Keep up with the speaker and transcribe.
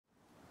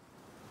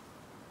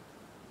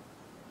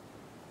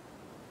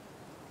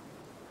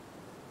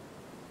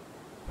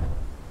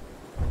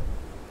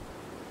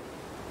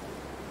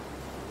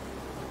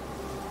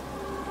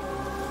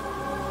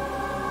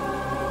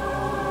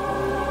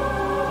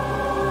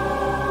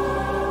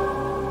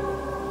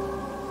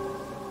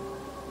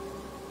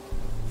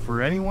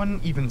for anyone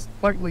even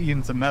slightly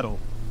into metal,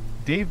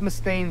 Dave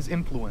Mustaine's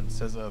influence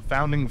as a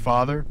founding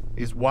father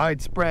is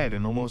widespread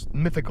and almost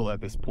mythical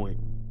at this point.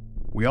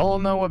 We all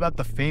know about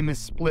the famous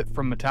split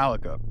from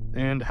Metallica,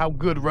 and how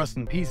good Rust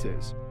in Peace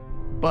is,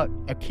 but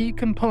a key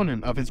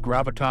component of his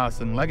gravitas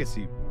and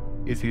legacy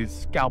is his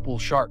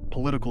scalpel-sharp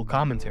political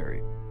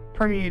commentary,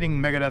 permeating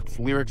Megadeth's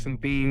lyrics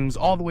and themes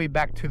all the way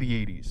back to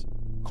the 80s,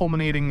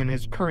 culminating in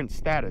his current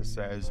status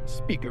as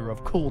speaker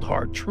of cold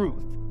hard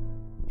truth.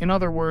 In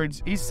other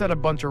words, he's said a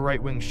bunch of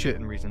right-wing shit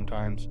in recent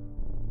times.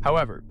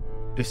 However,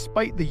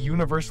 despite the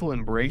universal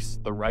embrace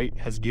the right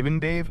has given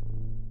Dave,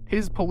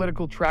 his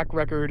political track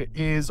record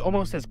is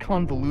almost as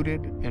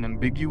convoluted and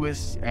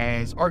ambiguous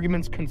as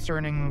arguments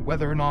concerning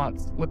whether or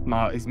not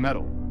Slipknot is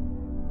metal.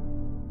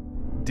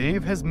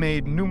 Dave has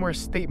made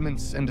numerous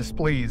statements and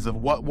displays of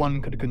what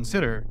one could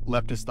consider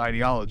leftist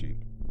ideology,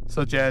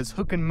 such as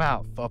Hook and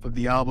Mouth off of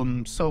the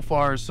album So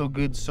Far, So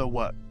Good, So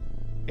What.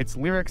 Its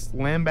lyrics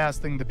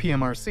lambasting the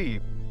PMRC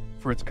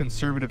for its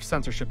conservative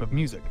censorship of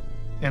music,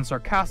 and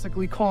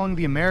sarcastically calling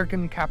the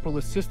American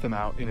capitalist system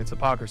out in its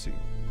hypocrisy.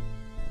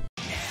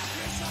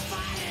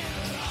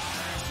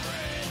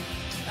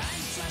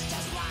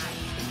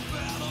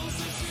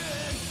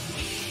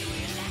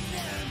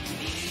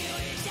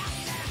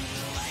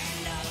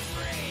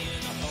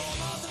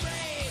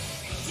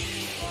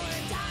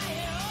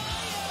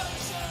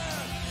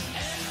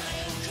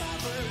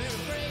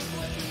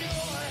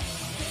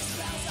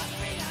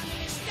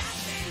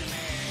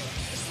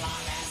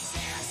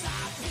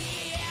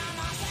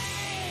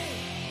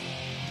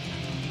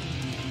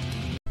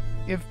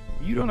 If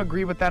you don't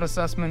agree with that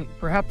assessment,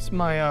 perhaps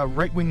my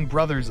right-wing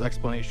brother's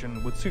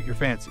explanation would suit your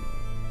fancy.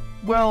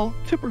 Well,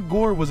 Tipper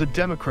Gore was a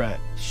Democrat,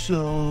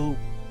 so...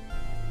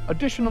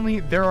 Additionally,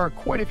 there are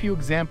quite a few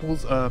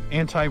examples of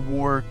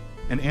anti-war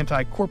and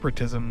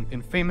anti-corporatism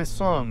in famous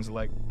songs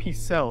like Peace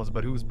Sells,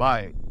 But Who's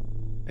Buying?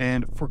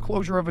 And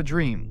Foreclosure of a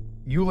Dream,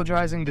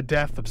 eulogizing the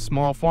death of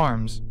small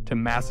farms to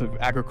massive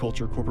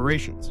agriculture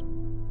corporations.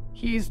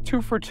 He's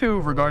 2 for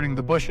 2 regarding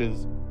the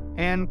Bushes,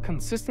 and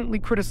consistently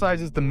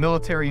criticizes the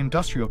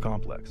military-industrial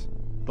complex,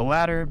 the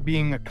latter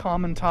being a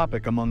common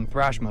topic among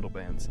thrash metal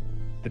bands,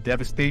 the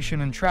devastation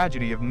and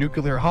tragedy of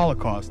nuclear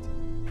holocaust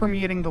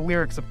permeating the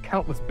lyrics of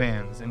countless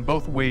bands in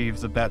both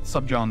waves of that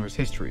subgenre's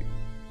history.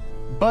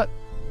 But,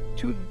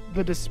 to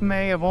the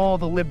dismay of all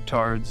the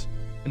libtards,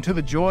 and to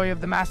the joy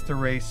of the master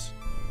race,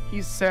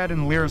 he's said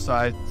and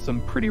lyricized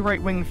some pretty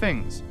right-wing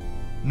things,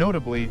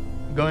 notably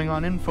going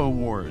on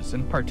InfoWars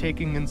and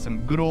partaking in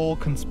some good old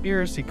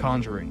conspiracy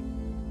conjuring.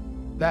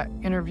 That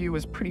interview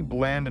is pretty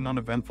bland and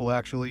uneventful,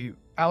 actually.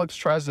 Alex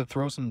tries to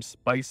throw some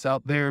spice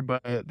out there,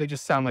 but they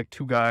just sound like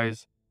two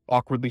guys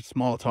awkwardly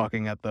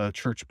small-talking at the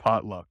church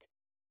potluck.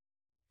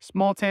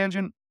 Small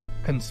tangent,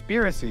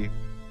 conspiracy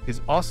is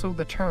also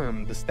the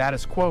term the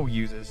status quo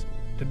uses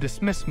to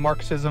dismiss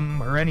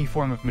Marxism or any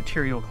form of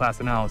material class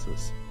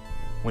analysis.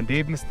 When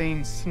Dave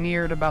Mustaine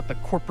sneered about the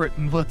corporate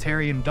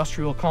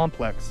military-industrial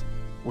complex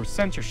or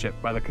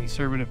censorship by the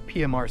conservative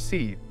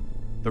PMRC,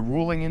 the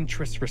ruling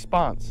interest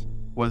response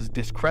was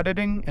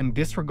discrediting and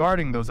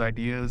disregarding those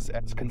ideas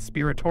as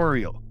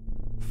conspiratorial.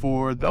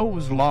 For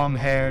those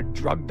long-haired,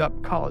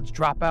 drugged-up college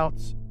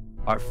dropouts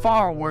are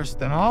far worse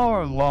than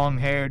our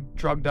long-haired,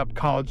 drugged-up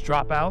college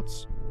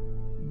dropouts.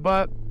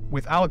 But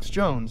with Alex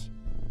Jones,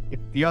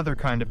 it's the other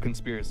kind of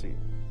conspiracy.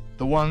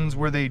 The ones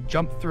where they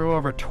jump through a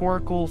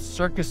rhetorical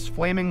circus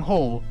flaming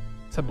hole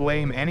to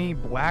blame any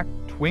black,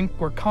 twink,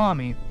 or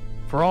commie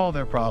for all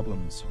their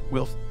problems,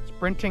 whilst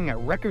sprinting at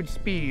record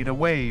speed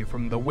away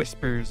from the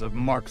whispers of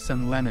Marx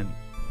and Lenin.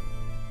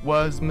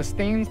 Was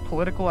Mustaine's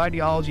political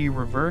ideology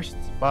reversed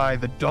by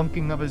the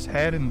dunking of his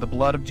head in the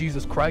blood of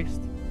Jesus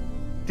Christ?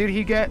 Did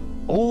he get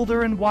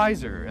older and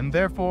wiser and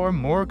therefore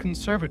more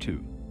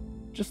conservative?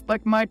 Just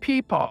like my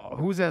peepaw,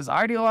 who's as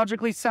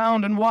ideologically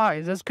sound and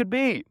wise as could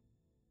be?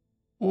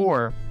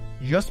 Or,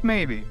 just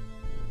maybe,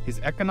 his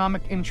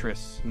economic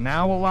interests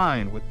now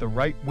align with the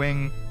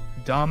right-wing,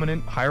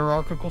 dominant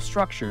hierarchical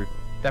structure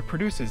that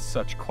produces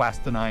such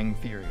class-denying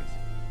theories.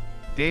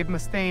 Dave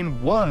Mustaine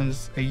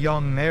was a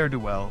young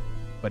ne'er-do-well,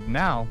 but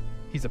now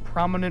he's a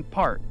prominent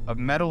part of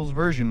metal's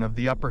version of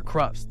the upper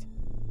crust,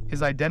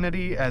 his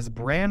identity as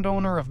brand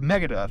owner of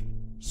Megadeth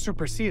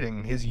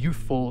superseding his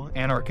youthful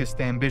anarchist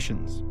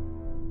ambitions.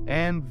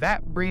 And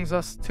that brings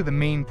us to the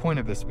main point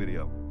of this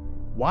video.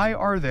 Why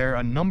are there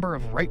a number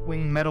of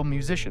right-wing metal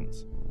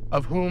musicians,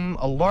 of whom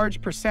a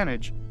large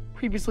percentage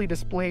previously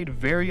displayed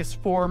various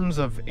forms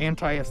of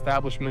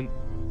anti-establishment,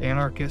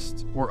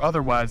 anarchist, or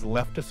otherwise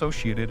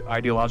left-associated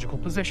ideological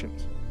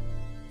positions?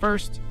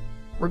 First,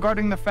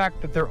 regarding the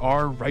fact that there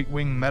are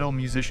right-wing metal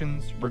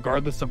musicians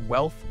regardless of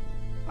wealth,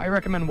 I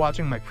recommend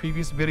watching my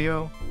previous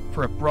video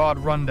for a broad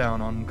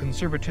rundown on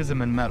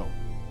conservatism and metal,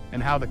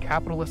 and how the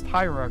capitalist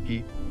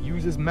hierarchy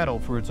uses metal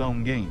for its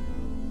own gain.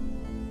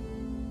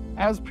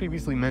 As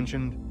previously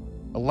mentioned,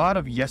 a lot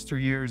of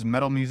yesteryear's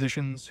metal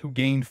musicians who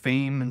gained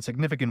fame and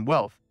significant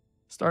wealth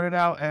started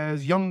out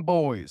as young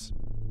boys,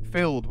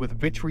 filled with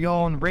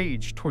vitriol and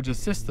rage towards a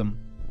system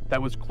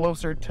that was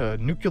closer to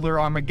nuclear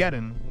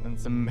Armageddon than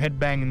some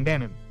headbanging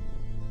denim.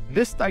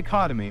 This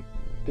dichotomy,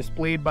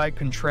 displayed by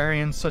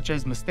contrarians such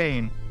as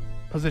Mustaine,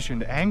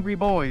 positioned angry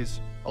boys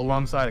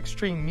alongside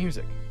extreme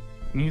music,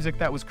 music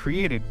that was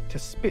created to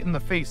spit in the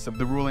face of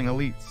the ruling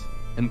elites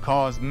and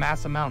cause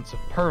mass amounts of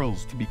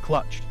pearls to be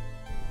clutched.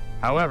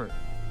 However,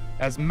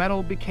 as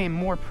metal became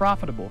more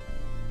profitable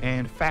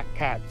and fat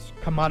cats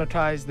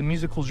commoditized the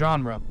musical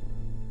genre,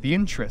 the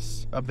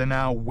interests of the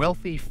now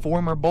wealthy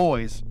former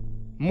boys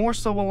more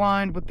so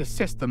aligned with the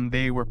system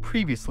they were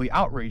previously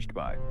outraged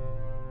by.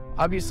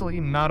 Obviously,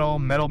 not all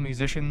metal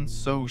musicians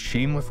so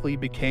shamelessly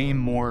became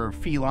more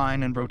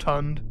feline and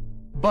rotund,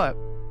 but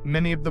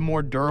many of the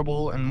more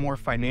durable and more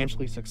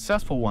financially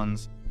successful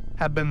ones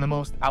have been the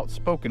most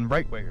outspoken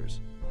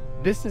right-wingers.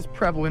 This is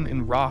prevalent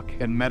in rock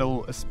and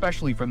metal,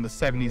 especially from the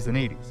 70s and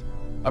 80s.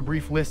 A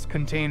brief list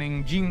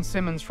containing Gene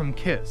Simmons from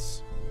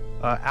Kiss,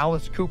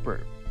 Alice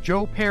Cooper,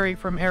 Joe Perry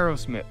from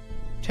Aerosmith,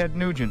 Ted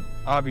Nugent,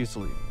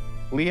 obviously,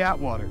 Lee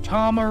Atwater,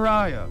 Tom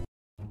Arya,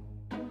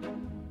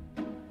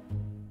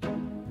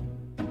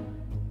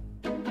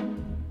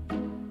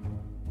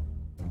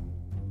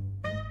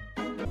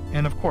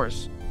 and of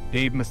course,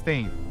 Dave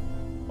Mustaine.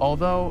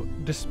 Although,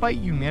 despite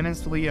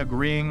unanimously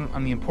agreeing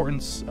on the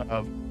importance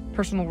of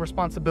personal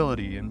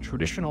responsibility and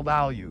traditional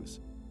values,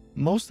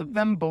 most of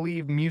them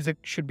believe music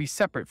should be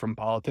separate from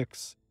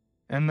politics,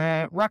 and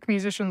that rock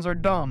musicians are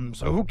dumb,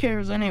 so who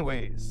cares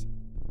anyways?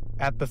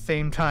 At the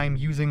same time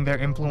using their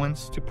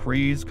influence to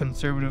praise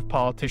conservative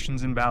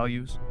politicians and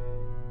values.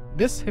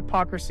 This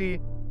hypocrisy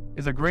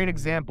is a great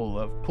example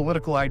of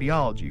political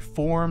ideology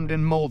formed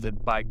and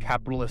molded by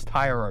capitalist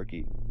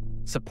hierarchy,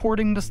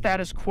 supporting the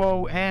status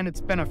quo and its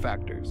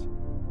benefactors,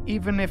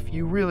 even if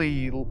you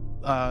really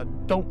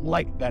don't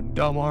like that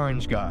dumb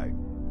orange guy.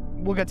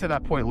 We'll get to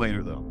that point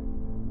later, though.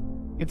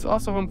 It's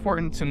also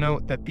important to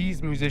note that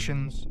these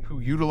musicians who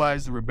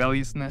utilize the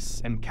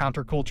rebelliousness and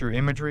counterculture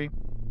imagery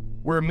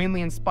were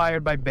mainly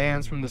inspired by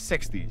bands from the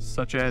 60s,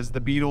 such as the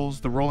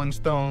Beatles, the Rolling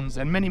Stones,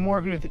 and many more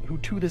who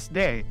to this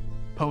day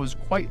pose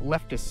quite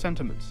leftist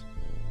sentiments.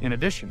 In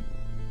addition,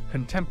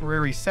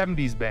 contemporary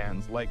 70s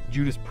bands like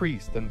Judas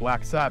Priest and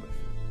Black Sabbath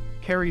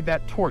carried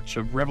that torch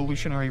of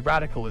revolutionary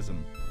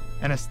radicalism,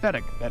 an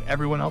aesthetic that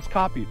everyone else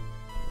copied.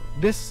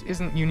 This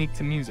isn't unique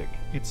to music.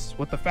 It's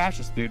what the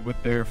fascists did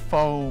with their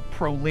faux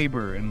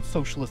pro-labor and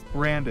socialist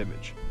brand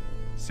image.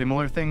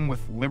 Similar thing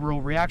with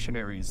liberal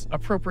reactionaries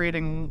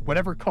appropriating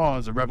whatever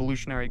cause a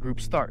revolutionary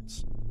group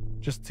starts,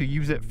 just to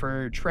use it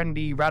for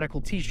trendy radical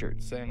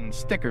t-shirts and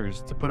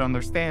stickers to put on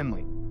their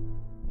Stanley.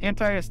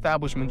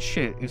 Anti-establishment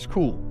shit is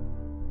cool,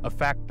 a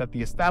fact that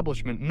the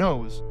establishment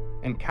knows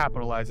and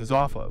capitalizes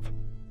off of.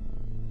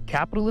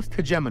 Capitalist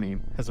hegemony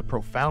has a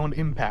profound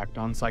impact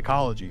on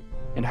psychology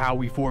and how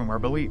we form our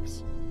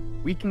beliefs.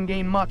 We can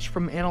gain much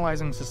from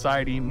analyzing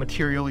society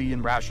materially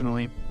and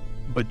rationally,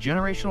 but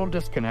generational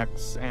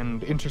disconnects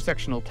and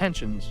intersectional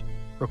tensions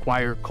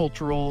require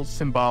cultural,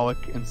 symbolic,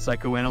 and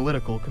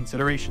psychoanalytical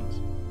considerations.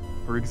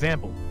 For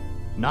example,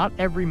 not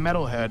every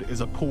metalhead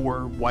is a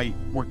poor, white,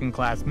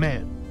 working-class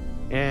man,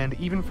 and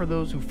even for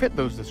those who fit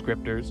those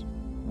descriptors,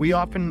 we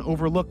often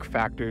overlook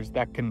factors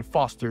that can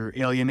foster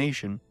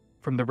alienation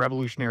from the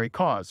revolutionary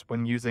cause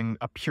when using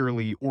a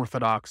purely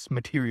orthodox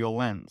material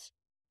lens.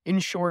 In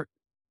short,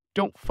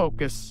 don't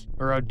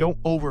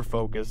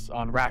over-focus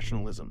on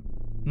rationalism.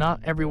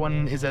 Not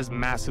everyone is as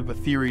massive a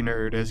theory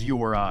nerd as you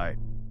or I.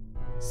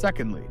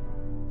 Secondly,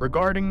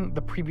 regarding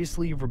the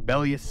previously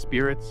rebellious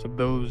spirits of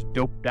those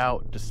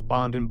doped-out,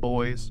 despondent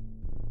boys,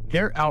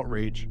 their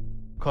outrage,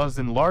 caused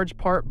in large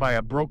part by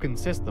a broken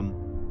system,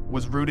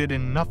 was rooted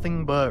in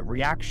nothing but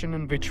reaction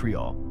and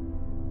vitriol.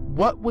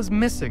 What was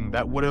missing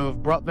that would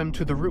have brought them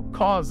to the root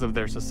cause of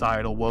their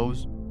societal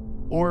woes?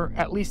 Or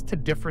at least to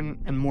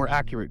different and more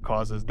accurate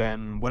causes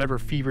than whatever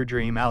fever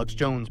dream Alex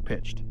Jones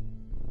pitched.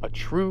 A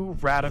true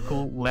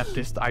radical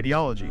leftist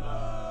ideology,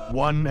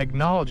 one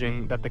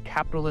acknowledging that the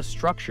capitalist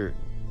structure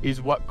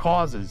is what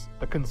causes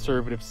the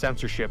conservative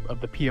censorship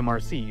of the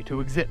PMRC to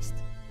exist,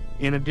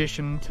 in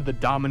addition to the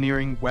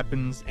domineering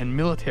weapons and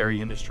military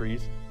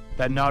industries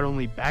that not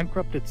only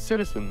bankrupt its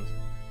citizens,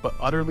 but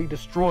utterly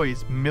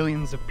destroys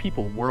millions of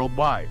people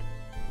worldwide,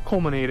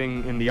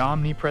 culminating in the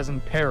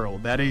omnipresent peril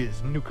that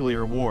is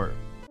nuclear war.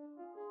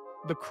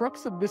 The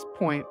crux of this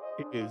point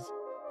is,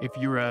 if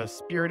you're a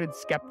spirited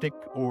skeptic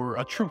or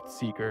a truth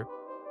seeker,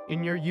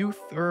 in your youth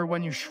or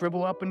when you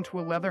shrivel up into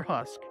a leather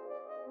husk,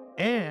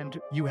 and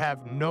you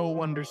have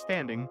no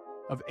understanding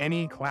of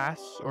any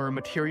class or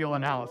material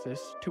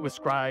analysis to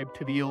ascribe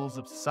to the ills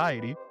of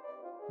society,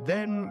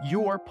 then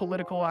your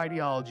political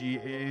ideology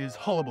is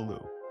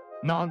hullabaloo,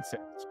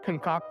 nonsense,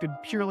 concocted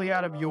purely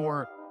out of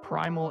your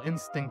primal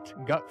instinct,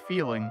 gut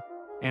feeling,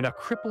 and a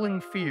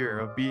crippling fear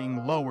of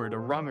being lowered a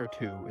rung or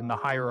two in the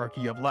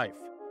hierarchy of life.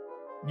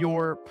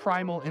 Your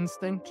primal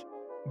instinct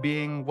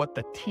being what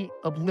the teat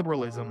of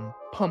liberalism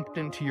pumped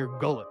into your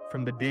gullet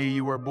from the day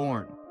you were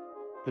born.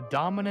 The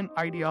dominant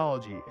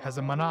ideology has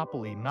a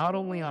monopoly not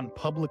only on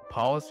public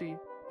policy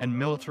and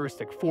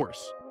militaristic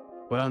force,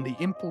 but on the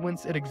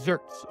influence it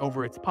exerts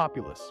over its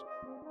populace.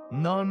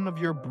 None of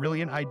your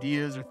brilliant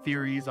ideas or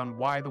theories on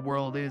why the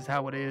world is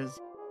how it is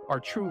are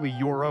truly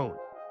your own,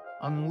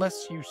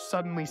 unless you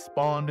suddenly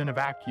spawned in a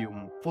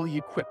vacuum, fully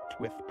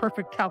equipped with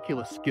perfect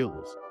calculus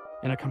skills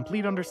and a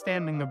complete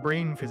understanding of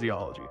brain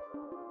physiology.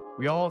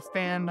 We all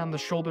stand on the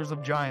shoulders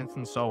of giants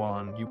and so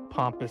on, you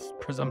pompous,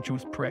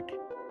 presumptuous prick.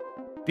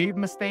 Dave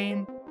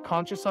Mustaine,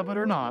 conscious of it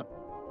or not,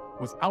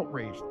 was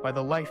outraged by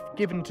the life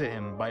given to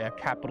him by a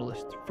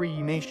capitalist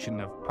free nation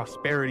of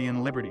prosperity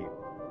and liberty.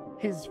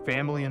 His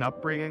family and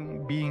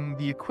upbringing being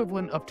the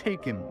equivalent of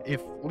Taken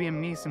if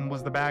Liam Neeson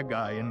was the bad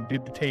guy and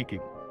did the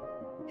taking.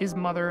 His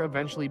mother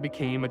eventually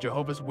became a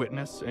Jehovah's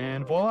Witness,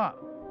 and voila,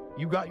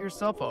 you got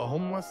yourself a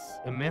homeless,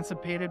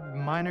 emancipated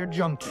minor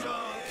junkie.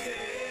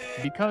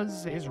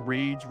 Because his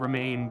rage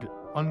remained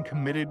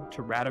uncommitted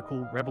to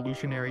radical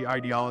revolutionary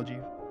ideology,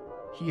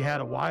 he had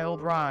a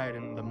wild ride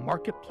in the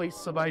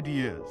marketplace of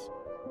ideas,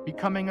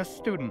 becoming a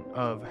student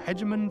of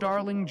hegemon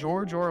darling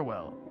George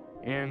Orwell,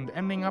 and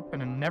ending up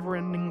in a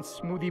never-ending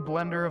smoothie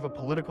blender of a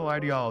political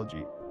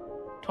ideology,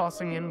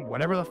 tossing in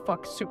whatever the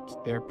fuck suits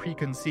their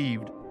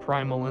preconceived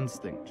primal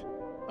instinct.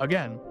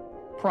 Again,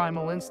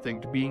 primal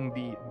instinct being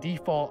the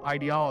default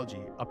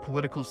ideology a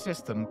political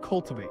system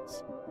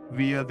cultivates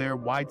via their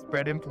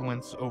widespread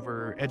influence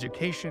over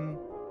education,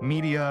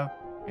 media,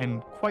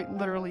 and quite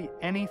literally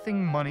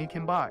anything money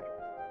can buy.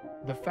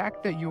 The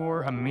fact that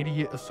your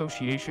immediate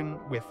association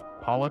with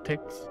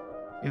politics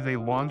is a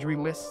laundry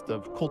list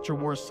of culture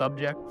war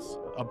subjects,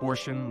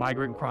 abortion,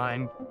 migrant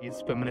crime,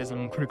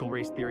 feminism, critical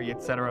race theory,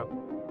 etc.,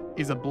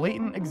 is a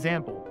blatant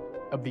example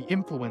of the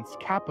influence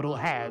capital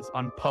has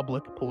on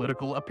public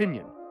political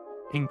opinion,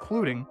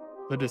 including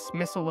the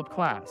dismissal of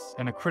class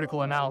and a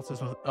critical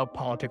analysis of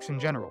politics in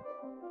general.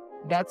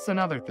 That's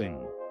another thing.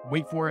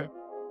 Wait for it.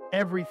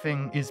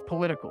 Everything is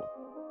political.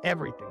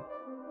 Everything.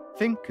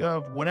 Think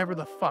of whatever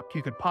the fuck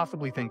you could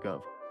possibly think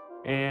of,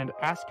 and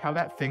ask how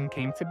that thing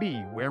came to be.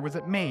 Where was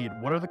it made?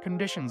 What are the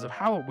conditions of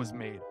how it was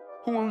made?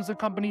 Who owns the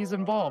companies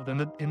involved in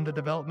the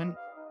development?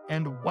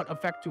 And what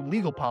effect do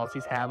legal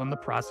policies have on the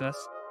process,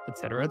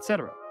 etc.,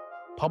 etc.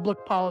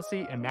 Public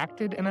policy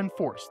enacted and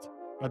enforced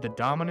by the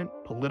dominant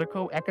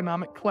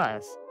politico-economic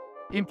class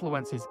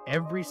influences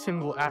every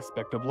single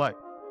aspect of life.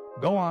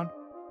 Go on,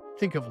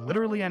 think of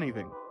literally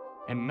anything,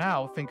 and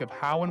now think of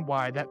how and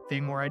why that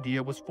thing or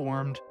idea was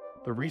formed,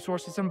 the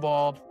resources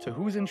involved, to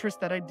whose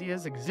interest that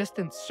idea's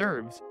existence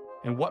serves,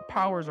 and what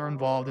powers are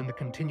involved in the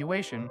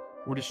continuation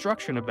or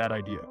destruction of that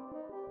idea.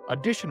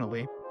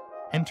 Additionally,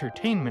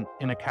 entertainment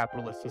in a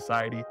capitalist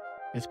society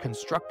is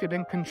constructed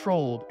and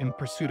controlled in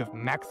pursuit of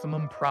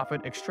maximum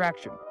profit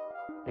extraction,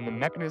 and the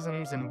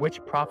mechanisms in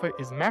which profit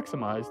is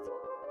maximized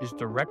is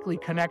directly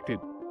connected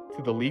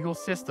to the legal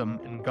system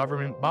and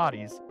government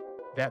bodies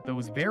that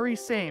those very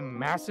same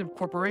massive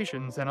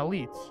corporations and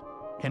elites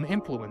can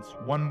influence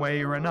one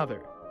way or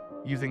another,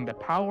 using the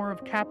power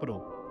of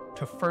capital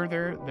to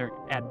further their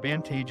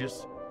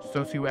advantageous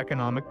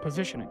socioeconomic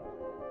positioning.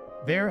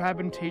 Their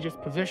advantageous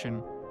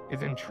position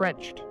is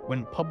entrenched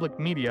when public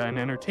media and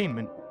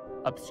entertainment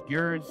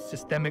obscures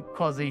systemic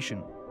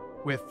causation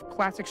with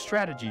classic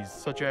strategies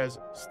such as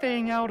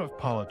staying out of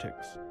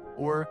politics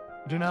or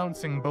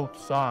denouncing both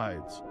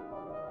sides.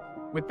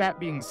 With that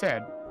being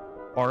said,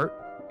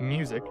 art,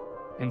 music,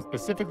 and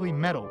specifically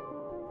metal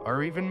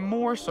are even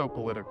more so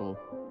political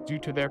due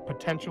to their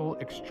potential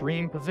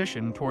extreme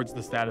position towards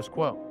the status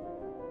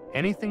quo.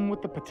 Anything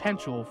with the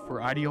potential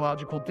for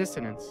ideological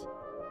dissonance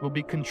will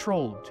be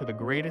controlled to the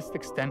greatest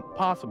extent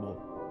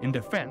possible in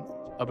defense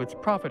of its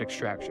profit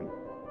extraction.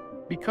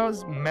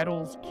 Because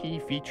metal's key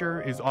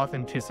feature is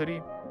authenticity,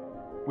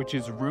 which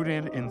is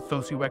rooted in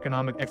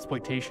socioeconomic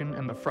exploitation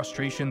and the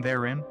frustration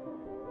therein,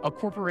 a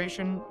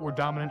corporation or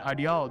dominant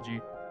ideology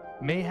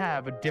may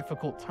have a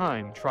difficult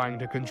time trying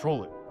to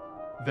control it.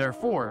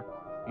 Therefore,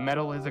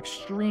 metal is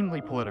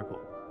extremely political,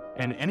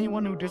 and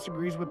anyone who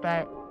disagrees with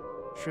that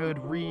should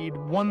read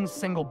one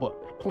single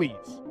book,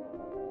 please.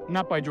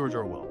 Not by George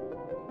Orwell.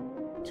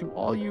 To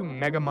all you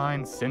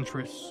megamind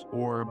centrists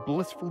or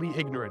blissfully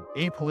ignorant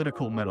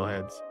apolitical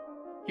metalheads,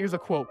 here's a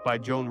quote by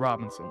Joan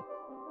Robinson.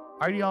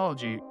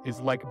 Ideology is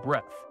like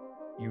breath.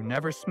 You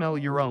never smell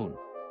your own.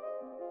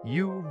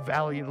 You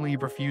valiantly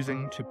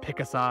refusing to pick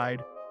a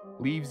side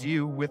leaves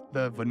you with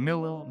the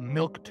vanilla,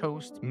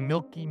 milquetoast,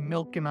 milky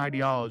milkin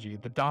ideology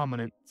the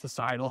dominant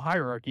societal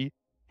hierarchy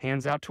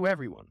hands out to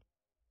everyone.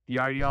 The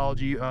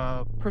ideology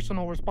of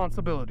personal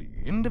responsibility,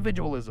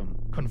 individualism,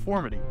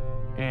 conformity,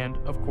 and,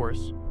 of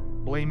course,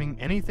 blaming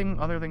anything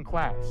other than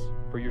class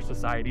for your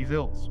society's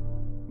ills.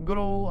 Good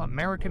old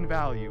American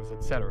values,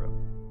 etc.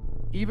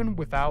 Even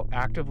without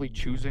actively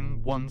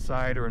choosing one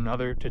side or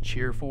another to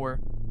cheer for,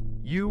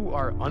 you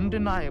are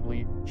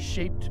undeniably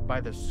shaped by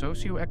the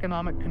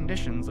socioeconomic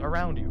conditions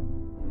around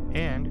you,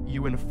 and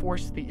you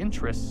enforce the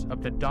interests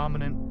of the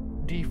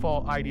dominant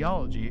default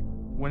ideology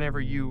whenever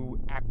you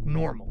act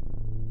normal,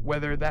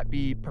 whether that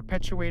be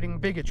perpetuating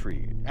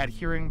bigotry,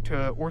 adhering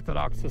to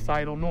orthodox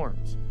societal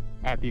norms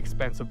at the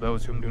expense of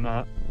those whom do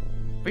not,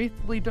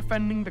 faithfully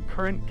defending the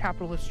current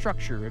capitalist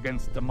structure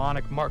against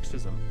demonic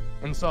Marxism,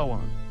 and so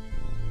on.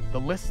 the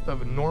list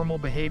of normal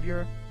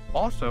behavior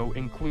also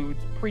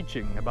includes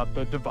preaching about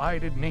the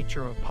divided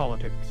nature of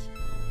politics,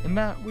 and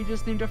that we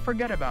just need to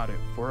forget about it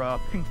for a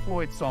Pink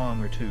Floyd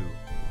song or two.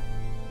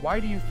 Why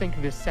do you think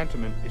this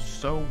sentiment is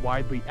so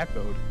widely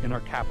echoed in our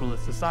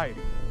capitalist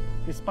society,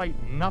 despite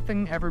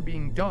nothing ever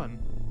being done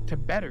to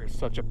better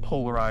such a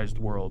polarized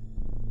world?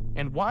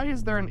 And why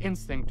is there an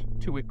instinct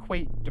to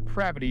equate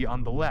depravity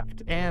on the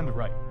left and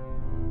right?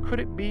 Could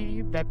it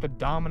be that the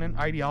dominant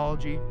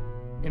ideology,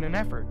 in an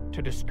effort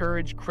to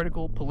discourage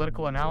critical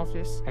political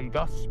analysis and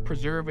thus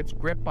preserve its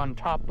grip on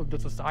top of the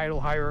societal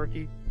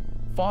hierarchy,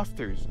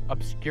 fosters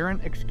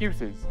obscurant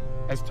excuses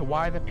as to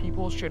why the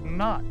people should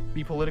not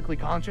be politically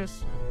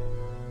conscious?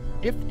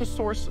 If the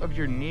source of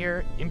your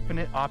near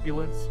infinite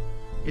opulence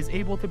is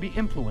able to be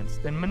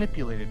influenced and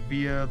manipulated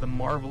via the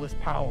marvelous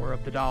power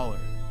of the dollar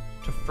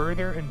to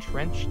further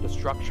entrench the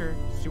structure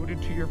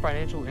suited to your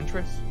financial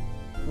interests,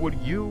 would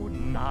you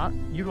not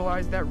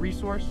utilize that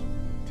resource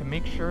to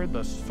make sure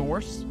the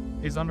source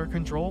is under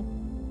control?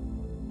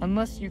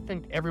 Unless you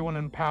think everyone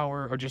in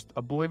power are just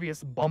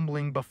oblivious,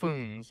 bumbling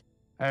buffoons,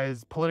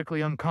 as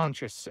politically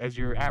unconscious as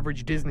your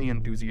average Disney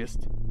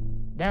enthusiast,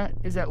 that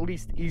is at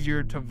least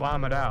easier to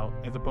vomit out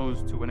as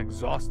opposed to an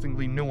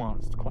exhaustingly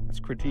nuanced class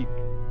critique.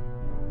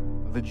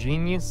 The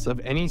genius of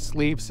any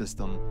slave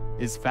system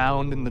is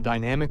found in the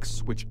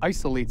dynamics which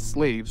isolate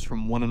slaves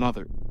from one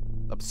another,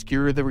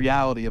 obscure the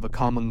reality of a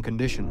common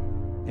condition,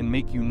 and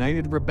make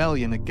united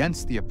rebellion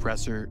against the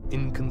oppressor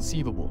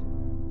inconceivable.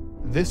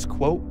 This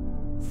quote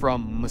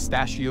from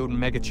mustachioed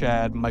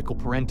megachad Michael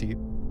Parenti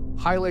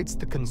highlights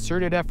the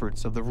concerted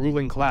efforts of the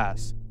ruling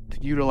class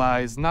to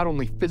utilize not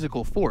only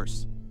physical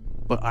force,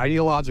 but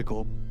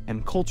ideological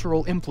and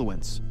cultural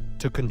influence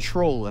to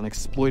control an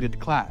exploited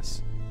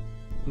class,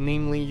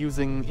 namely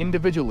using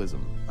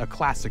individualism, a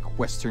classic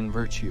Western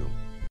virtue.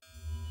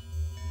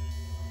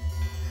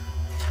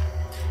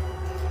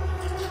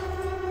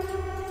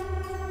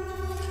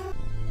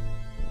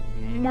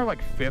 More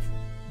like fifth,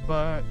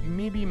 but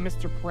maybe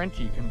Mr.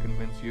 Parenti can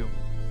convince you,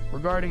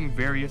 regarding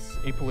various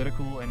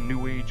apolitical and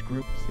New Age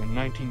groups in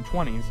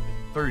 1920s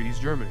and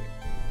 30s Germany.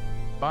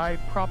 By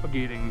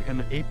propagating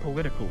an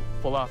apolitical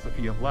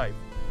philosophy of life,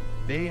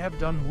 they have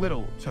done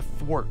little to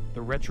thwart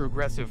the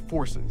retrogressive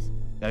forces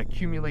that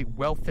accumulate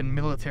wealth and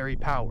military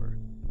power,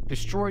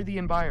 destroy the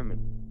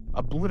environment,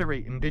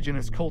 obliterate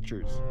indigenous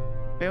cultures,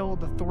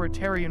 build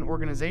authoritarian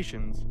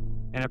organizations,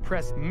 and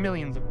oppress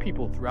millions of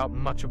people throughout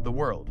much of the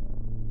world.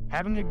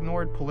 Having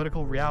ignored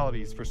political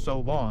realities for so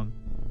long,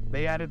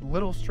 they added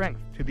little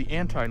strength to the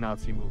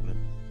anti-Nazi movement.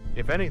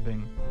 If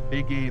anything,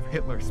 they gave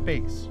Hitler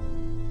space.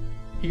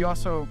 He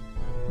also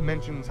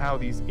mentions how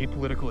these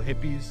apolitical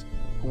hippies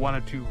who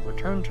wanted to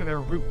return to their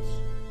roots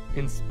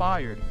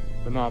inspired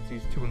the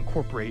Nazis to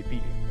incorporate the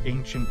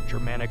ancient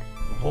Germanic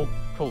Volk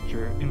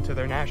culture into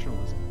their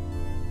nationalism,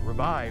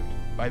 revived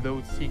by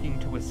those seeking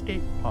to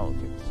escape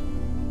politics.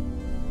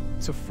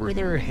 To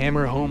further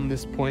hammer home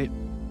this point,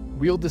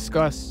 we'll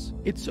discuss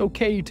It's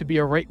Okay to Be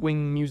a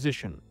Right-Wing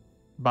Musician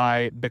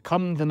by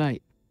Become the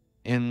Night,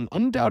 an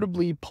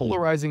undoubtedly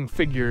polarizing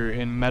figure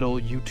in metal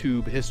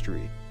YouTube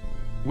history,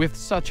 with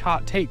such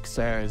hot takes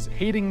as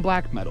hating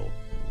black metal,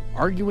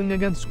 arguing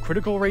against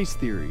critical race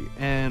theory,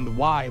 and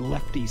why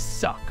lefties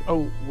suck.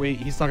 Oh, wait,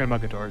 he's talking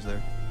about guitars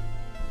there.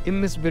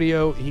 In this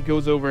video, he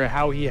goes over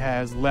how he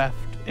has left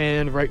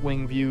and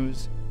right-wing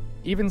views,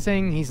 even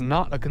saying he's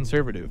not a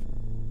conservative.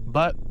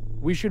 But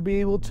we should be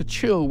able to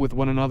chill with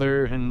one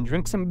another and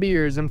drink some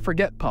beers and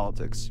forget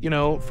politics, you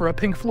know, for a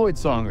Pink Floyd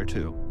song or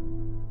two.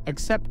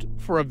 Except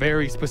for a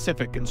very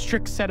specific and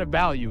strict set of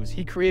values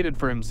he created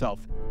for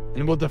himself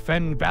and will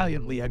defend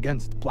valiantly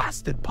against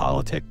blasted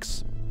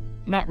politics,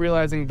 not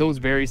realizing those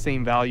very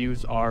same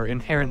values are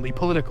inherently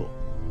political.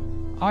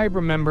 I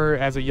remember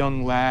as a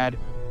young lad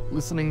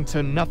listening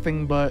to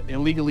nothing but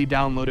illegally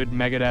downloaded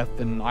Megadeth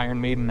and Iron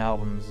Maiden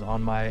albums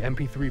on my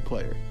MP3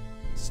 player,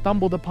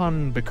 stumbled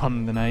upon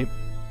Become the Night,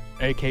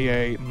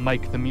 aka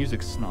Mike the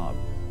Music Snob.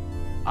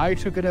 I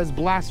took it as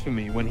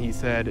blasphemy when he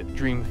said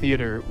Dream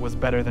Theater was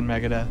better than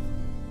Megadeth,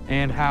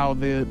 and how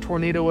the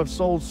Tornado of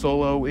Soul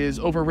solo is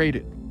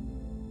overrated.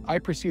 I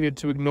proceeded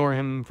to ignore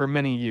him for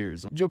many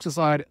years. Jokes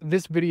aside,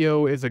 this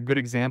video is a good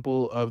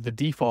example of the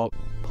default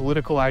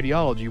political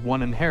ideology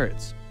one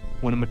inherits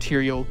when a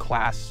material,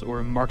 class,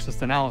 or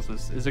Marxist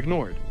analysis is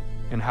ignored,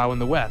 and how in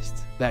the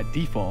West, that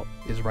default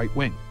is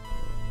right-wing.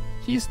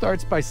 He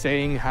starts by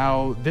saying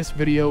how this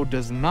video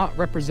does not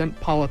represent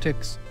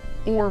politics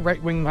or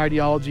right-wing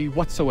ideology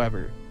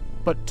whatsoever,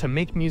 but to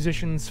make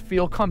musicians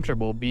feel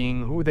comfortable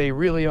being who they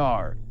really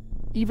are,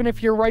 even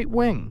if you're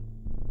right-wing,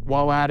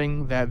 while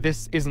adding that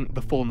this isn't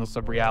the fullness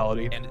of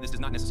reality. And this does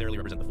not necessarily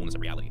represent the fullness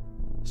of reality.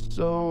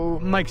 So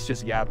Mike's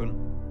just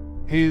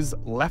yapping. His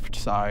left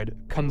side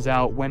comes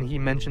out when he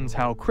mentions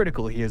how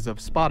critical he is of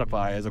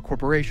Spotify as a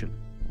corporation,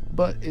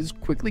 but is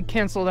quickly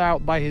canceled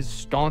out by his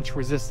staunch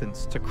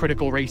resistance to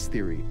critical race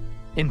theory,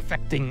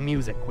 infecting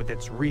music with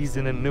its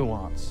reason and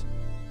nuance.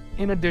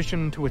 In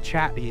addition to a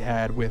chat he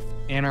had with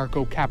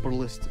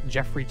anarcho-capitalist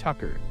Jeffrey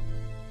Tucker,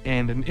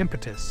 and an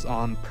impetus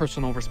on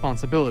personal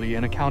responsibility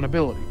and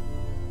accountability.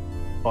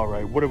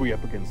 Alright, what are we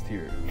up against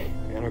here?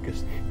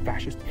 Anarchist,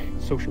 fascist,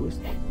 socialist,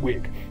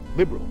 Whig,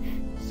 liberal,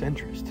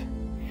 centrist.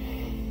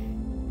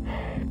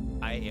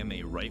 I am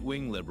a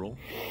right-wing liberal.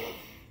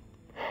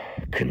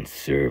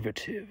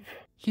 Conservative.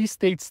 He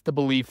states the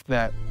belief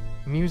that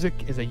music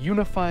is a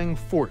unifying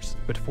force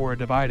before a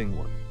dividing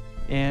one.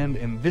 And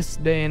in this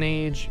day and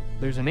age,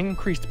 there's an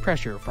increased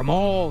pressure from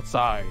all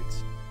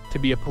sides to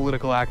be a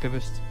political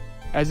activist,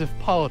 as if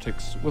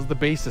politics was the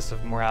basis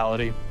of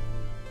morality.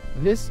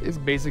 This is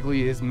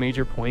basically his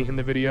major point in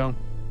the video,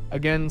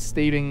 again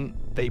stating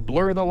they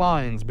blur the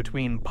lines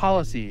between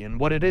policy and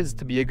what it is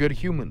to be a good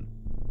human.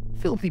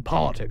 Filthy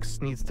politics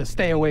needs to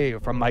stay away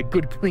from my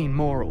good clean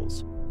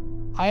morals.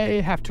 I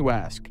have to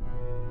ask,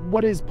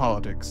 what is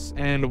politics,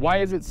 and why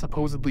is it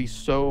supposedly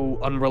so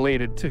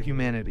unrelated to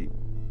humanity?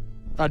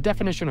 A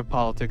definition of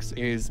politics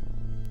is,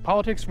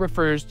 politics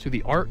refers to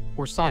the art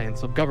or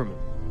science of government.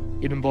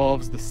 It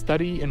involves the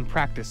study and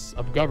practice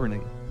of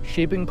governing,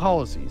 shaping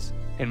policies,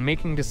 and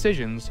making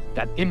decisions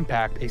that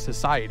impact a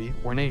society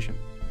or nation.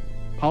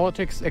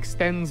 Politics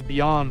extends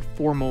beyond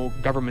formal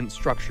government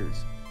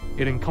structures.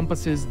 It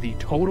encompasses the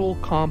total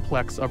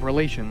complex of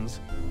relations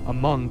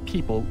among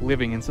people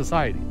living in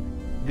society.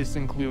 This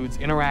includes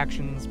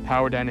interactions,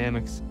 power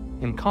dynamics,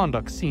 and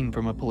conduct seen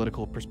from a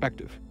political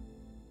perspective.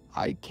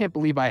 I can't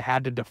believe I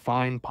had to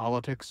define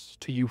politics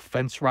to you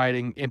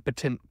fence-riding,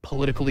 impotent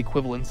political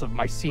equivalents of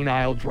my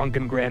senile,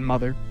 drunken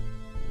grandmother.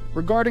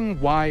 Regarding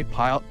why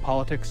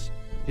politics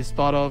is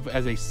thought of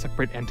as a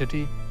separate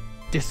entity,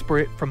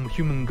 disparate from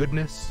human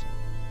goodness,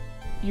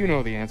 you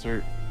know the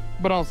answer,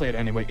 but I'll say it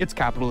anyway. It's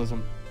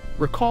capitalism.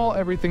 Recall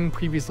everything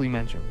previously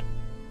mentioned.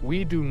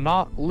 We do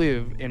not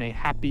live in a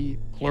happy,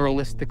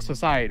 pluralistic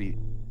society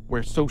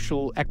where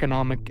social,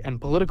 economic, and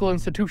political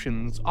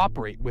institutions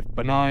operate with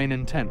benign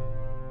intent,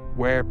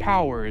 where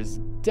power is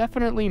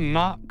definitely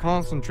not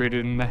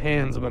concentrated in the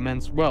hands of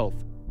immense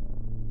wealth.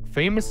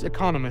 Famous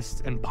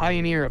economist and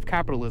pioneer of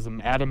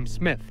capitalism Adam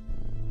Smith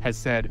has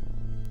said,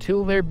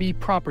 "Till there be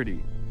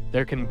property,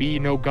 there can be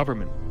no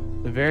government,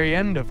 the very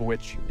end of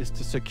which is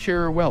to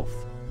secure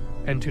wealth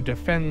and to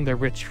defend the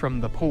rich from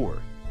the poor."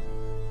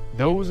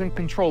 Those in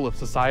control of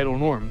societal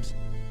norms,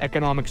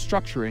 economic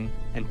structuring,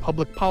 and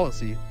public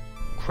policy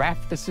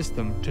craft the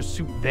system to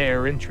suit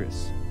their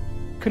interests,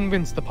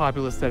 convince the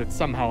populace that it's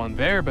somehow in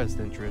their best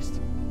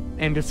interest,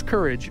 and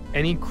discourage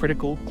any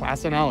critical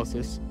class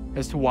analysis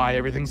as to why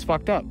everything's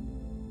fucked up,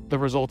 the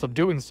result of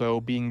doing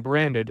so being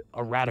branded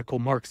a radical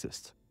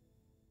Marxist.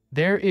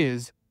 There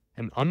is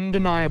an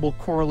undeniable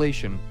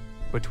correlation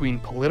between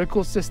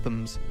political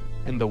systems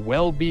and the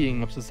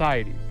well-being of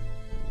society.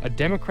 A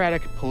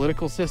democratic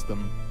political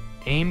system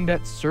aimed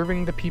at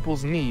serving the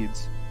people's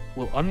needs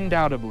will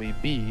undoubtedly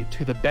be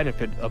to the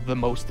benefit of the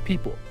most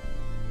people.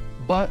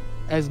 But,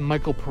 as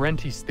Michael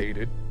Parenti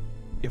stated,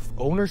 if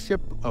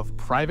ownership of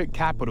private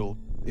capital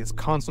is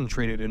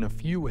concentrated in a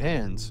few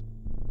hands,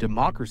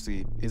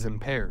 democracy is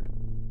impaired,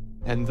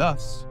 and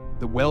thus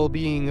the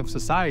well-being of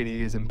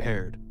society is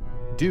impaired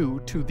due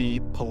to the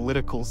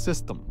political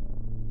system.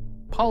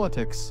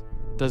 Politics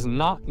does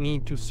not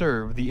need to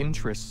serve the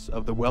interests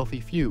of the wealthy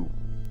few.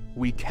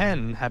 We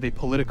can have a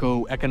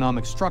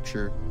politico-economic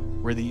structure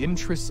where the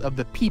interests of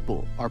the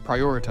people are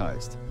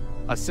prioritized,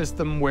 a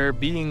system where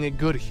being a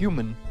good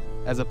human,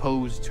 as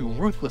opposed to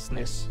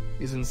ruthlessness,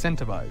 is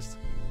incentivized.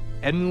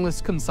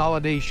 Endless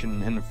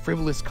consolidation and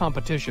frivolous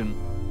competition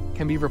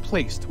can be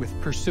replaced with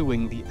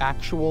pursuing the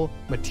actual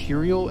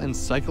material and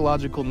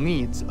psychological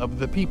needs of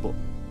the people.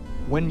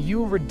 When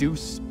you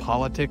reduce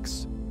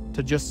politics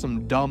to just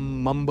some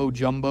dumb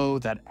mumbo-jumbo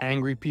that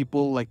angry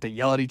people like to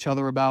yell at each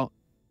other about,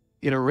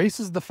 it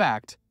erases the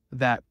fact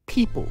that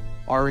people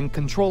are in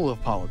control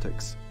of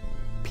politics.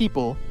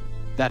 People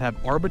that have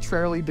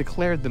arbitrarily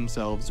declared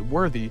themselves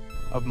worthy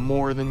of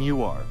more than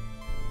you are.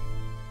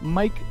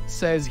 Mike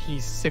says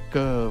he's sick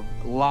of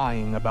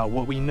lying about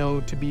what we know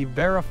to be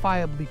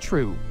verifiably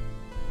true.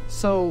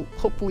 So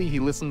hopefully he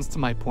listens to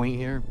my point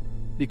here,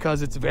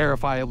 because it's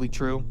verifiably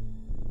true.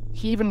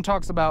 He even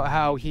talks about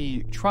how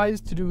he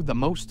tries to do the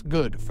most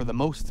good for the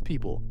most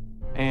people,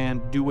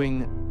 and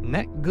doing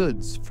net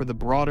goods for the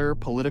broader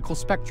political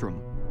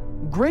spectrum.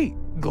 Great!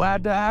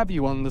 Glad to have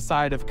you on the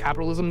side of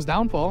capitalism's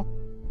downfall.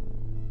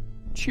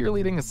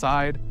 Cheerleading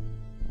aside,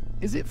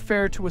 is it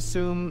fair to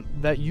assume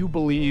that you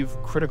believe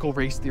critical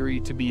race theory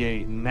to be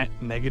a net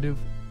negative?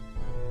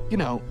 You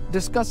know,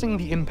 discussing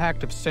the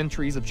impact of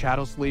centuries of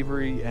chattel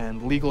slavery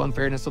and legal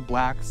unfairness of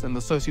blacks and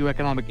the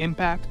socioeconomic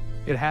impact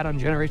it had on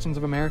generations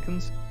of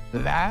Americans,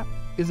 that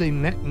is a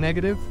net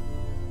negative.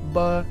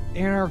 But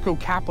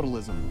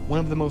anarcho-capitalism, one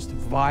of the most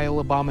vile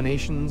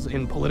abominations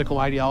in political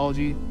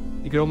ideology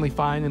you could only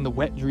find in the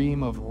wet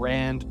dream of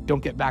Rand,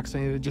 don't get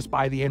vaccinated, just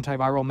buy the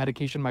antiviral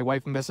medication my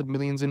wife invested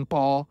millions in,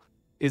 Paul,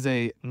 is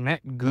a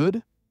net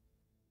good?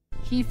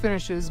 He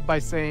finishes by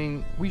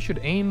saying we should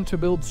aim to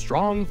build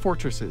strong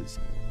fortresses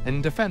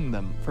and defend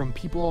them from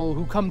people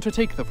who come to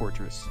take the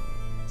fortress,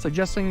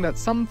 suggesting that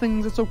some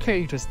things it's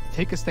okay to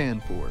take a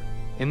stand for,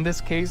 in this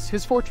case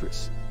his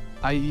fortress,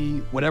 i.e.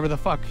 whatever the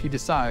fuck he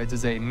decides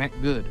is a net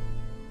good.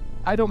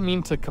 I don't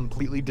mean to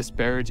completely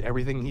disparage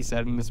everything he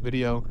said in this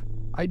video.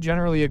 I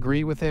generally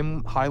agree with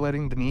him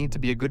highlighting the need to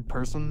be a good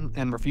person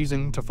and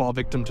refusing to fall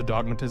victim to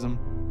dogmatism.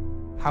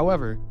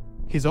 However,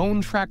 his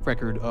own track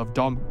record of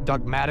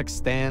dogmatic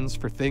stands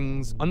for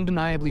things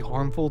undeniably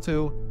harmful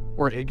to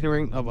or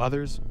ignorant of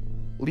others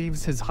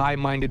leaves his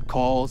high-minded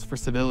calls for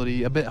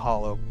civility a bit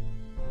hollow.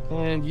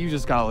 And you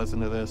just gotta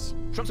listen to this.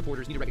 Trump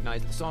supporters need to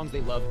recognize that the songs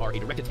they love are a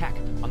direct attack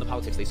on the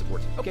politics they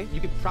support. Okay,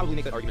 you could probably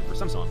make that argument for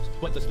some songs,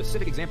 but the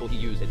specific example he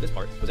used at this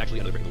part was actually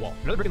Another Brick in the Wall.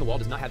 Another Brick in the Wall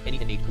does not have any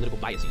innate political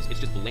biases. It's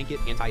just blanket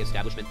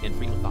anti-establishment and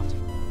freedom of thought.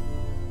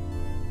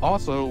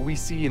 Also, we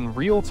see in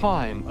real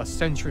time a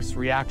centrist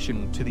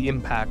reaction to the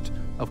impact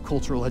of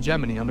cultural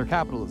hegemony under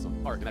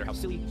capitalism. Art, no matter how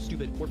silly,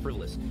 stupid, or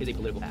frivolous, is a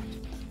political act.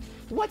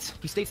 What?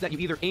 He states that you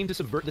either aim to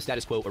subvert the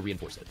status quo or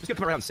reinforce it. Just gonna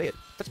come around and say it.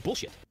 That's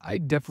bullshit. I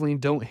definitely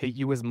don't hate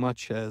you as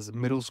much as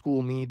middle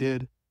school me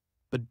did,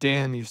 but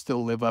damn, you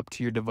still live up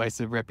to your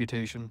divisive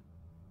reputation.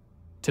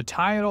 To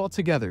tie it all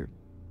together,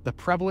 the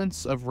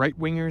prevalence of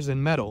right-wingers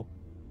in metal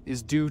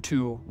is due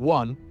to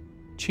 1.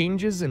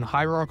 Changes in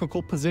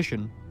hierarchical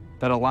position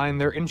that align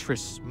their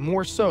interests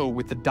more so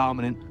with the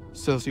dominant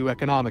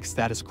socioeconomic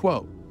status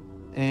quo,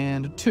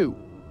 and 2.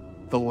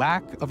 The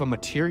lack of a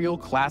material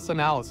class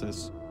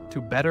analysis to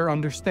better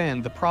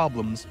understand the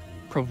problems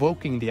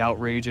provoking the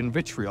outrage and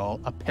vitriol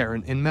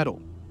apparent in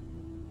metal.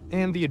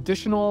 And the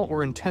additional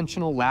or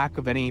intentional lack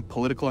of any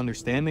political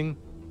understanding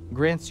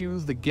grants you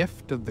the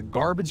gift of the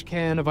garbage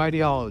can of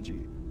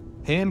ideology,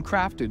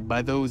 handcrafted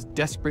by those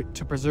desperate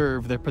to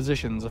preserve their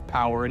positions of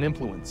power and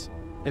influence,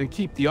 and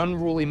keep the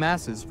unruly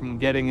masses from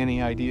getting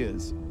any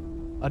ideas.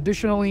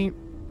 Additionally,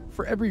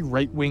 for every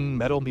right-wing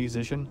metal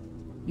musician,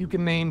 you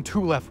can name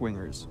 2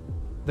 left-wingers.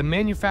 The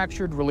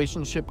manufactured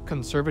relationship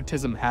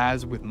conservatism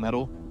has with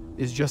metal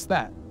is just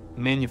that,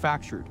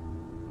 manufactured.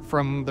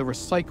 From the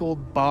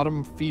recycled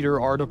bottom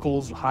feeder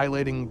articles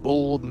highlighting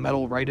bold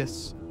metal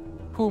rightists,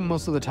 who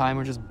most of the time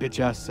are just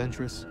bitch-ass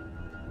centrists,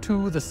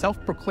 to the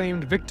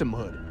self-proclaimed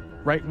victimhood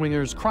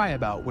right-wingers cry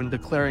about when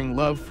declaring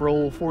love for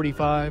old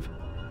 45.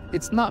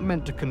 It's not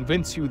meant to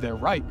convince you they're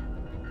right,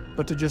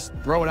 but to just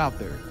throw it out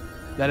there,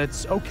 that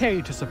it's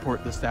okay to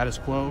support the status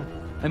quo,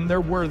 and they're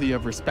worthy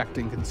of respect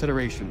and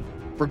consideration,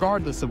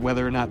 regardless of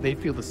whether or not they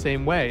feel the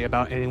same way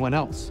about anyone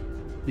else.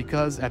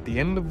 Because at the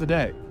end of the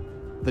day,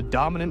 the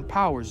dominant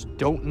powers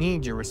don't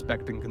need your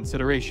respect and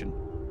consideration.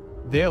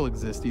 They'll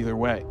exist either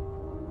way.